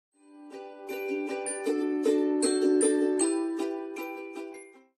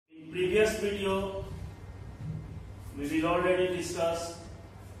previous video, we will already discuss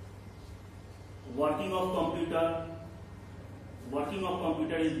working of computer. Working of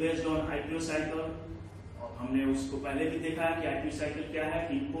computer is based on IPO cycle. और हमने उसको पहले भी देखा कि IPO cycle क्या है,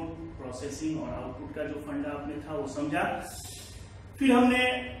 इनपुट, प्रोसेसिंग और आउटपुट का जो फंडा आपने था वो समझा। फिर हमने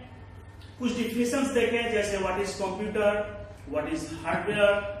कुछ डिफिनेशंस देखे, जैसे what is computer, what is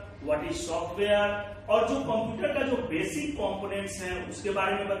hardware, what is software, और जो कंप्यूटर का जो बेसिक कंपोनेंट्स हैं उसके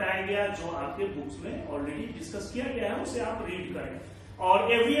बारे में बताया गया, जो आपके बुक्स में ऑलरेडी डिस्कस किया गया है, उसे आप रीड करें।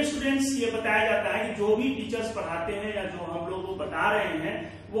 और एवरी स्टूडेंट्स ये बताया जाता है कि जो भी टीचर्स पढ़ाते हैं या जो हम लोग को बता रहे हैं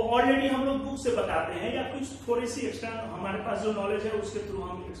वो ऑलरेडी हम लोग बुक से बताते हैं, या कुछ थोड़ी सी एक्स्ट्रा हमारे पास जो नॉलेज है उसके थ्रू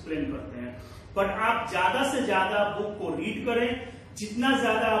हम एक्सप्लेन करते हैं। बट आप ज्यादा से ज्यादा बुक को रीड करें, जितना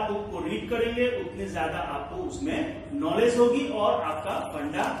ज्यादा आप बुक को रीड करेंगे उतने ज्यादा आपको उसमें नॉलेज होगी और आपका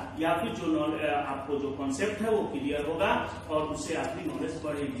फंडा या फिर जो आपको जो कॉन्सेप्ट है वो क्लियर होगा और उससे आपकी नॉलेज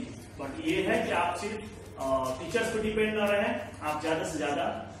बढ़ेगी। बट ये है कि आप सिर्फ टीचर्स पे डिपेंड न रहे, आप ज्यादा से ज्यादा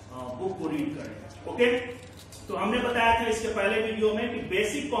बुक को रीड करें। ओके, तो हमने बताया था इसके पहले वीडियो में कि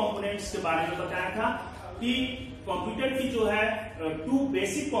बेसिक कंपोनेंट्स के बारे में बताया था कि कंप्यूटर की जो है टू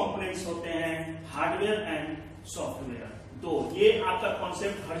बेसिक कंपोनेंट्स होते हैं, हार्डवेयर एंड सॉफ्टवेयर। तो ये आपका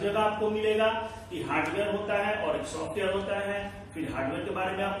कॉन्सेप्ट हर जगह आपको मिलेगा कि हार्डवेयर होता है और एक सॉफ्टवेयर होता है। फिर हार्डवेयर के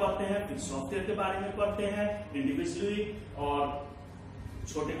बारे में आप पढ़ते हैं, फिर सॉफ्टवेयर के बारे में पढ़ते हैं इंडिविजुअली, और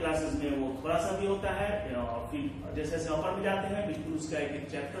छोटे क्लासेस में वो थोड़ा सा भी होता है, और फिर जैसे जैसे अपर में जाते हैं बिल्कुल उसका एक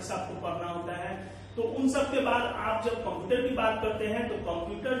चैप्टर्स आपको पढ़ना होता है। तो उन सब के बाद आप जब कंप्यूटर की बात करते हैं तो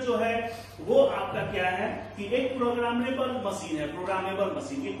कंप्यूटर जो है वो आपका क्या है कि एक प्रोग्रामेबल मशीन है। प्रोग्रामेबल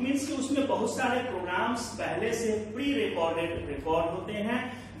मशीन इट मीन्स कि उसमें बहुत सारे प्रोग्राम्स पहले से प्री रिकॉर्ड होते हैं,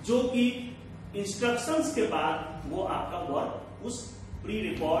 जो कि इंस्ट्रक्शंस के बाद वो आपका वर्क उस प्री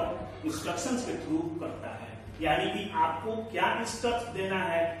रिकॉर्ड इंस्ट्रक्शंस के थ्रू करता है। यानी कि आपको क्या इंस्ट्रक्शन देना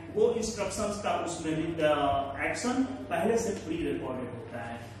है वो इंस्ट्रक्शंस का उसमें एक्शन पहले से प्री रिकॉर्डेड होता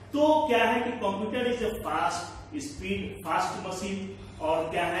है। तो क्या है कि computer is a fast machine, और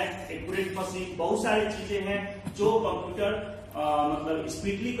क्या है एक्यूरेट मशीन। बहुत सारी चीजें हैं जो कंप्यूटर मतलब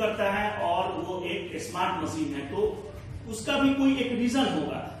स्पीडली करता है और वो एक स्मार्ट मशीन है। तो उसका भी कोई एक रीजन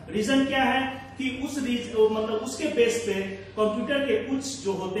होगा। रीजन क्या है कि मतलब उसके बेस पे कंप्यूटर के कुछ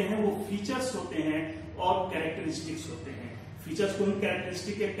जो होते हैं वो फीचर्स होते हैं और कैरेक्टरिस्टिक्स होते हैं। फीचर्स को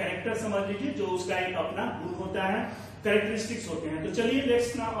कैरेक्टरिस्टिक के कैरेक्टर समझ लीजिए, जो उसका एक अपना गुण होता है, कैरेक्टरिस्टिक्स होते हैं। तो चलिए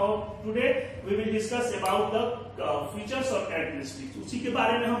let's now today we will discuss about the features और कैरेक्टरिस्टिक्स। उसी के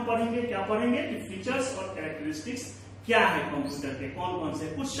बारे में हम पढ़ेंगे। क्या पढ़ेंगे कि फीचर्स और कैरेक्टरिस्टिक्स क्या है कंप्यूटर के, कौन कौन से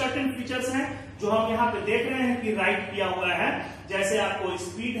कुछ सर्टेन फीचर्स हैं जो हम यहाँ पे देख रहे हैं कि राइट किया हुआ है। जैसे आपको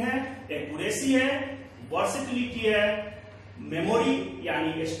स्पीड है, एक्यूरेसी है, वर्सेटिलिटी है, मेमोरी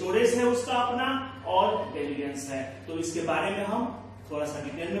यानी स्टोरेज है उसका अपना, और इंटेलिजेंस है। तो इसके बारे में हम थोड़ा सा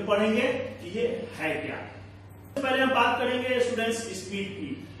डिटेल में पढ़ेंगे कि ये है क्या। पहले हम बात करेंगे स्टूडेंट्स स्पीड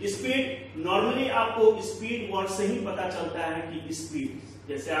की। स्पीड नॉर्मली आपको स्पीड वर्ड से ही पता चलता है कि स्पीड,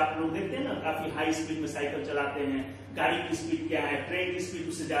 जैसे आप लोग देखते हैं ना काफी हाई स्पीड में साइकिल चलाते हैं, गाड़ी की स्पीड क्या है, ट्रेन की स्पीड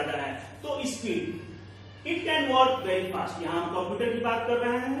उससे ज्यादा है। तो speed it can work very fast. यहाँ हम कंप्यूटर की बात कर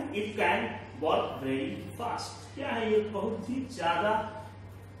रहे हैं, it can work very fast. क्या है ये, बहुत ही ज्यादा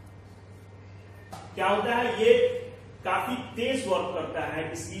क्या होता है, ये काफी तेज वर्क करता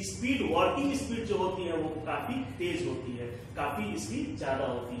है। इसकी स्पीड, वर्किंग स्पीड जो होती है वो काफी तेज होती है, काफी इसकी ज्यादा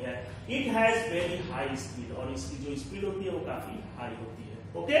होती है। It has very high speed, और इसकी जो स्पीड होती है वो काफी हाई होती है।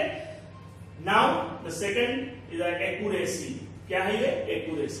 Okay, now the second is accuracy. क्या है ये,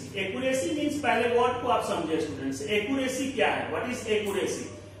 एक्यूरेसी। एक्यूरेसी मीन्स, पहले वर्ड को आप समझे स्टूडेंट्स। एक्यूरेसी क्या है, what is accuracy?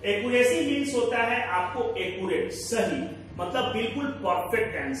 Accuracy means होता है आपको एक्यूरेट, सही, मतलब बिल्कुल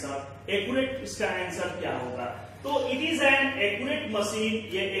परफेक्ट आंसर। एक्यूरेट इसका आंसर क्या होगा? तो it is an accurate machine.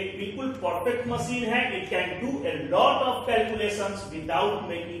 ये एक बिल्कुल परफेक्ट मशीन है। It can do a lot of calculations without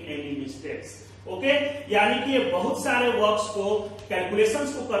making any mistakes. Okay, यानी कि ये बहुत सारे वर्क्स को,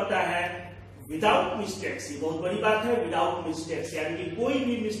 कैलकुलेशंस को करता है विदाउट मिस्टेक्स। ये बहुत बड़ी बात है, विदाउट मिस्टेक्स, यानी कि कोई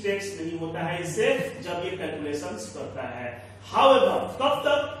भी मिस्टेक्स नहीं होता है इससे जब ये कैलकुलेशंस करता है। हाउएवर, कब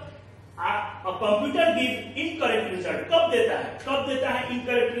तक कंप्यूटर गिव इनकरेक्ट रिजल्ट, कब देता है, कब देता है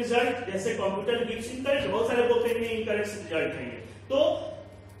इनकरेक्ट रिजल्ट? जैसे कंप्यूटर गिव्स इनकरेक्ट, बहुत सारे बोलते हैं इनकरेक्ट रिजल्ट है। तो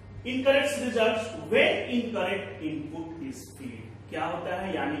incorrect result when incorrect input is feed. क्या होता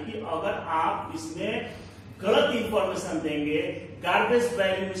है, यानी कि अगर आप इसमें गलत इंफॉर्मेशन देंगे, गार्बेज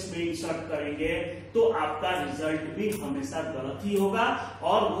वैल्यू इसमें इंसर्ट करेंगे, तो आपका रिजल्ट भी हमेशा गलत ही होगा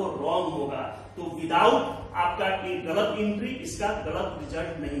और वो रॉन्ग होगा। तो विदाउट आपका गलत एंट्री इसका गलत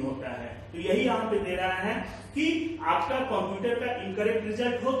रिजल्ट नहीं होता है। तो यही यहाँ पे दे रहा है कि आपका कंप्यूटर का इनकरेक्ट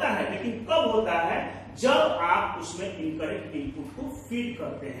रिजल्ट होता है, लेकिन कब होता है? जब आप उसमें इनकरेक्ट इनपुट को फीड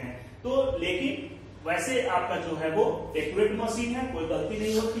करते हैं। तो लेकिन वैसे आपका जो है वो एक्यूरेट मशीन है, कोई गलती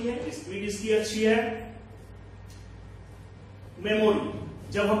नहीं होती है, स्पीड इसकी अच्छी है। मेमोरी,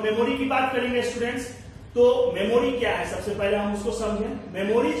 जब हम मेमोरी की बात करेंगे स्टूडेंट्स, तो मेमोरी क्या है सबसे पहले हम उसको समझें।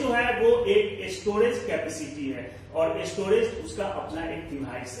 मेमोरी जो है वो एक स्टोरेज कैपेसिटी है और स्टोरेज उसका अपना एक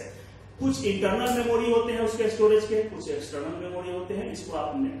डिवाइस है। कुछ इंटरनल मेमोरी होते हैं उसके स्टोरेज के, कुछ एक्सटर्नल मेमोरी होते हैं। इसको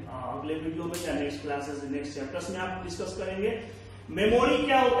आप अगले वीडियो में या नेक्स्ट क्लासेस नेक्स्ट चैप्टर्स में आप डिस्कस करेंगे। मेमोरी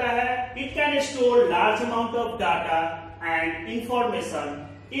क्या होता है? It can store large amount of data and information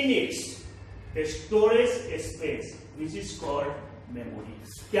in its storage space which is called memory.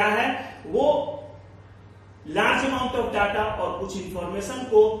 क्या है वो? लार्ज अमाउंट ऑफ डाटा और कुछ इंफॉर्मेशन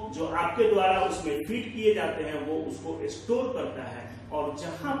को जो आपके द्वारा उसमें फीड किए जाते हैं वो उसको स्टोर करता है, और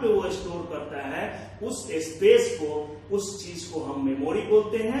जहां पे वो स्टोर करता है उस स्पेस को, उस चीज को हम मेमोरी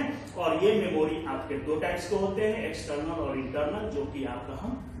बोलते हैं। और ये मेमोरी आपके दो टाइप्स के होते हैं, एक्सटर्नल और इंटरनल, जो कि आपका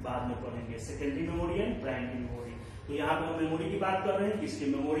हम बाद में पढ़ेंगे, secondary memory and primary memory. तो यहाँ पे हम मेमोरी की बात कर रहे हैं, इसकी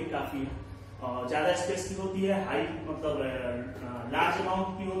मेमोरी काफी ज्यादा स्पेस की होती है, हाई मतलब लार्ज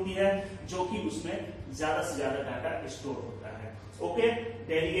अमाउंट की होती है, जो कि उसमें ज्यादा से ज्यादा डाटा स्टोर होता है। ओके,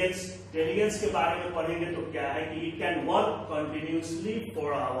 टेलिगेंस के बारे में पढ़ेंगे तो क्या है कि it can work continuously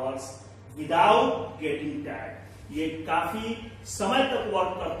for hours without getting tired. ये काफी समय तक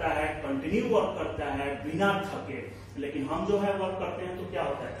वर्क करता है, कंटिन्यू वर्क करता है बिना थके। लेकिन हम जो है वर्क करते हैं तो क्या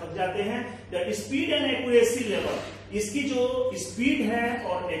होता है, थक जाते हैं। The speed and accuracy level, इसकी जो स्पीड है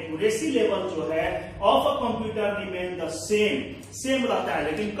और एक्यूरेसी लेवल जो है of a computer remain the same रहता है।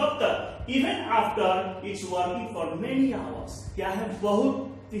 लेकिन कब तक? Even after it's working for many hours. क्या है?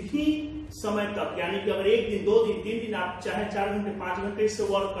 बहुत ही समय तक, यानी कि अगर 1 दिन 2 दिन 3 दिन आप चाहे 4 घंटे 5 घंटे इससे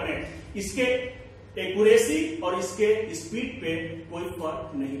वर्क करें, इसके एक्यूरेसी और इसके स्पीड पे कोई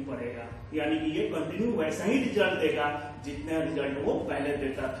फर्क नहीं पड़ेगा। यानी कि ये कंटिन्यू वैसा ही रिजल्ट देगा जितने रिजल्ट वो पहले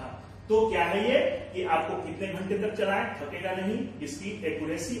देता था। तो क्या है ये कि आपको कितने घंटे तक चलाएं, थकेगा नहीं, इसकी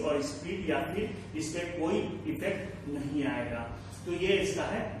एक्यूरेसी और स्पीड या फिर इस पे कोई इफेक्ट नहीं आएगा। तो ये इसका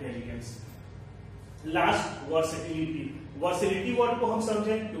है intelligence. Last, versatility. Versatility word को हम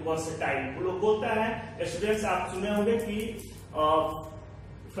समझें तो वर्सेटाइल, वो लोग बोलता है स्टूडेंट्स, आप सुने होंगे कि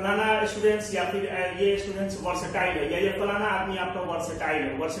फलाना स्टूडेंट्स या फिर ये स्टूडेंट्स वर्सेटाइल है, या ये फलाना आदमी आपका वर्सेटाइल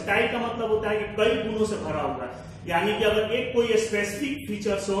है। वर्सेटाइल का मतलब होता है कि कई गुणों से भरा हुआ है। यानी कि अगर एक कोई स्पेसिफिक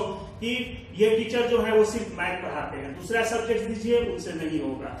फीचर्स हो कि ये टीचर जो है वो सिर्फ मैथ पढ़ाते हैं, दूसरा सब्जेक्ट दीजिए उनसे नहीं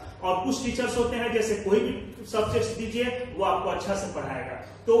होगा। और कुछ टीचर्स होते हैं जैसे कोई भी सब्जेक्ट दीजिए वो आपको अच्छा से पढ़ाएगा,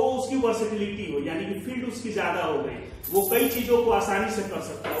 तो वो उसकी वर्सेटिलिटी हो, यानी कि फील्ड उसकी ज्यादा हो गई, वो कई चीजों को आसानी से कर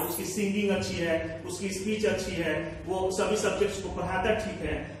सकता है। उसकी सिंगिंग अच्छी है, उसकी स्पीच अच्छी है, वो सभी सब्जेक्ट्स को पढ़ाता ठीक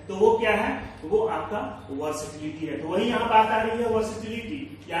है, तो वो क्या है, वो आपका वर्सेटिलिटी है। तो वही यहाँ बात आ रही है वर्सेटिलिटी,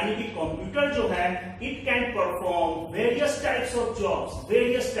 यानी कि कंप्यूटर जो है it can perform various types of jobs,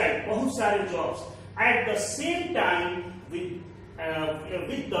 various type, बहुत सारे jobs at the same time with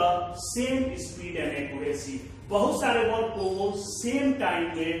the same speed and accuracy. बहुत सारे वर्क को वो सेम टाइम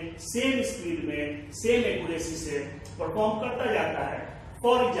में, सेम स्पीड में, सेम एक्यूरेसी से परफॉर्म करता जाता है।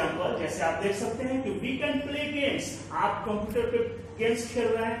 फॉर एग्जाम्पल, जैसे आप देख सकते हैं कि वी कैन प्ले गेम्स, आप कंप्यूटर पे गेम्स खेल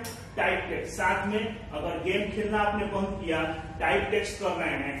रहे हैं, टाइप टेक्स्ट, साथ में अगर गेम खेलना आपने बंद किया, टाइप टेक्स्ट कर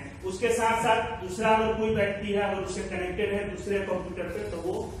रहे हैं, उसके साथ साथ दूसरा अगर कोई व्यक्ति है, अगर उससे कनेक्टेड है दूसरे कंप्यूटर पे, तो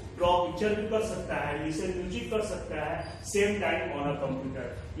वो ड्रॉ पिक्चर भी कर सकता है, लिसन म्यूजिक कर सकता है, same time on a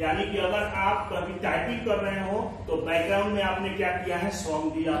computer. यानी कि अगर आप कभी टाइपिंग कर रहे हो तो बैकग्राउंड में आपने क्या किया है,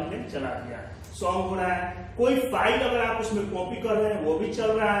 सॉन्ग भी आपने चला दिया, सॉन्ग हो रहा है। कोई फाइल अगर आप उसमें कॉपी कर रहे हैं वो भी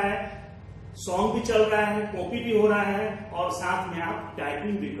चल रहा है, सॉन्ग भी चल रहा है, कॉपी भी हो रहा है, और साथ में आप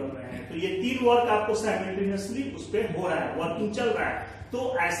टाइपिंग भी कर रहे हैं। तो ये 3 वर्क आपको साइमल्टेनियसली उस पर हो रहा है, वर्किंग चल रहा है। तो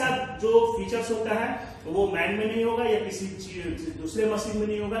ऐसा जो फीचर्स होता है वो मैन में नहीं होगा या किसी दूसरे मशीन में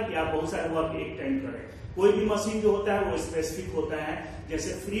नहीं होगा कि आप बहुत सारे वर्क एक टाइम करें। कोई भी मशीन जो होता है वो स्पेसिफिक होता है,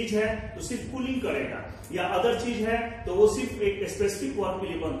 जैसे फ्रिज है तो सिर्फ कूलिंग करेगा, या अदर चीज है तो वो सिर्फ एक स्पेसिफिक वर्क के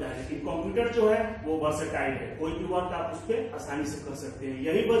लिए बनता है। लेकिन कंप्यूटर जो है वो वर्सेटाइल है, कोई भी वर्क आप उस पर आसानी से कर सकते हैं।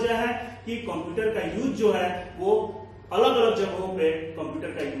 यही वजह है कि कंप्यूटर का यूज जो है वो अलग अलग जगहों पे कंप्यूटर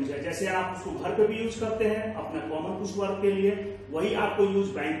का यूज है। जैसे आप उसको घर पे भी यूज करते हैं अपना कॉमन कुछ वर्क के लिए, वही आपको यूज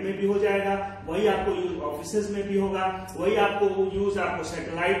बैंक में भी हो जाएगा, वही आपको यूज ऑफिसेज में भी होगा, वही आपको यूज आपको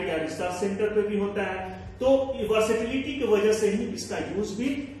सैटेलाइट या रिसर्च सेंटर पे भी होता है। तो वर्सेटिलिटी की वजह से ही इसका यूज भी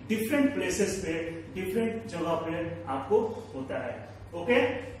डिफरेंट प्लेसेस पे, डिफरेंट जगह पे आपको होता है। ओके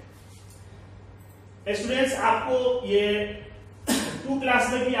स्टूडेंट्स, आपको ये 2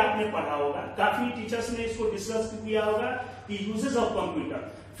 क्लास में भी आपने पढ़ा होगा, काफी टीचर्स ने इसको डिस्कस किया होगा कि uses of computer.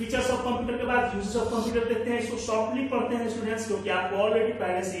 Features of computer के बाद यूजेस ऑफ कंप्यूटर देखते हैं। इसको शॉर्टली पढ़ते हैं स्टूडेंट्स, क्योंकि आपको ऑलरेडी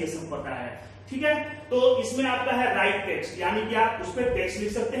पहले से ये सब पता है। ठीक है, तो इसमें आपका है राइट टेक्स्ट, यानी कि आप उस पर टेक्स्ट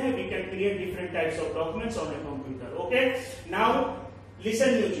लिख सकते हैं। We can create different types of documents on a computer. Okay, now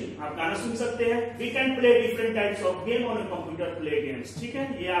listen music, आप गाना सुन सकते हैं। We can play different types of game on a computer, play games. ठीक है,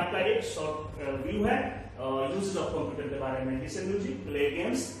 ये आपका एक शॉर्ट व्यू है यूजेस ऑफ कंप्यूटर के बारे में। Listen music, play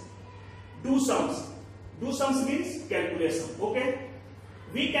games, do sums. Do sums means calculation. Okay,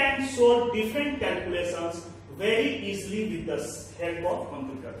 we can solve different calculations very easily with the help of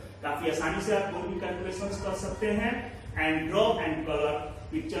computer. काफी आसानी से आप कोई भी कैलकुलेशंस कर सकते हैं। And draw and colour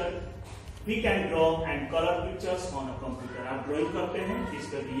picture, we can draw and colour pictures on a computer. आप ड्रॉइंग करते हैं इस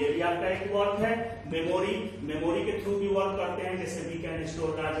पर भी, ये भी आपका एक वर्क है। मेमोरी के थ्रू भी वर्क करते हैं, जैसे we can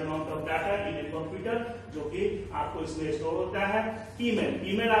store large amount of data in a computer, जो कि आपको इसमें स्टोर होता है।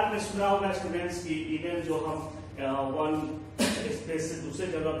 ईमेल आपने सुना होगा स्टूडेंट्स की, ईमेल जो हम वन स्पेस से दूसरे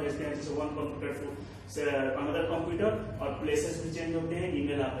जगह भेजते हैं, जैसे one computer to another computer, और प्लेसेस भी चेंज होते हैं,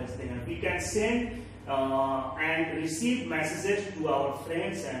 ईमेल आप भेजते हैं। We can send and receive messages to our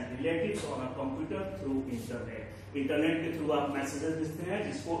friends and relatives on a computer through internet। Internet के थ्रू आप मैसेजेस भेजते हैं,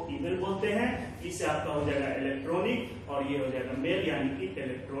 जिसको ईमेल बोलते हैं। इससे आपका हो जाएगा इलेक्ट्रॉनिक, और ये हो जाएगा मेल, यानी कि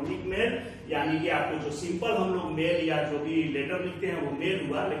इलेक्ट्रॉनिक मेल। यानी कि आपको जो सिंपल हम लोग मेल या जो भी लेटर लिखते हैं वो मेल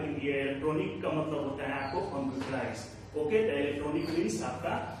हुआ, लेकिन ये इलेक्ट्रॉनिक का मतलब होता है आपको कंप्यूटराइज। ओके, तो इलेक्ट्रॉनिक मीन्स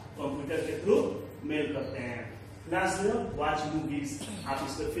आपका कंप्यूटर के थ्रू मेल करते हैं। लास्ट वॉच मूवीज, आप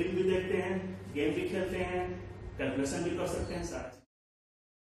इस पर फिल्म भी देखते हैं, गेम भी खेलते हैं, कैलकुलेशन भी कर सकते हैं साथ।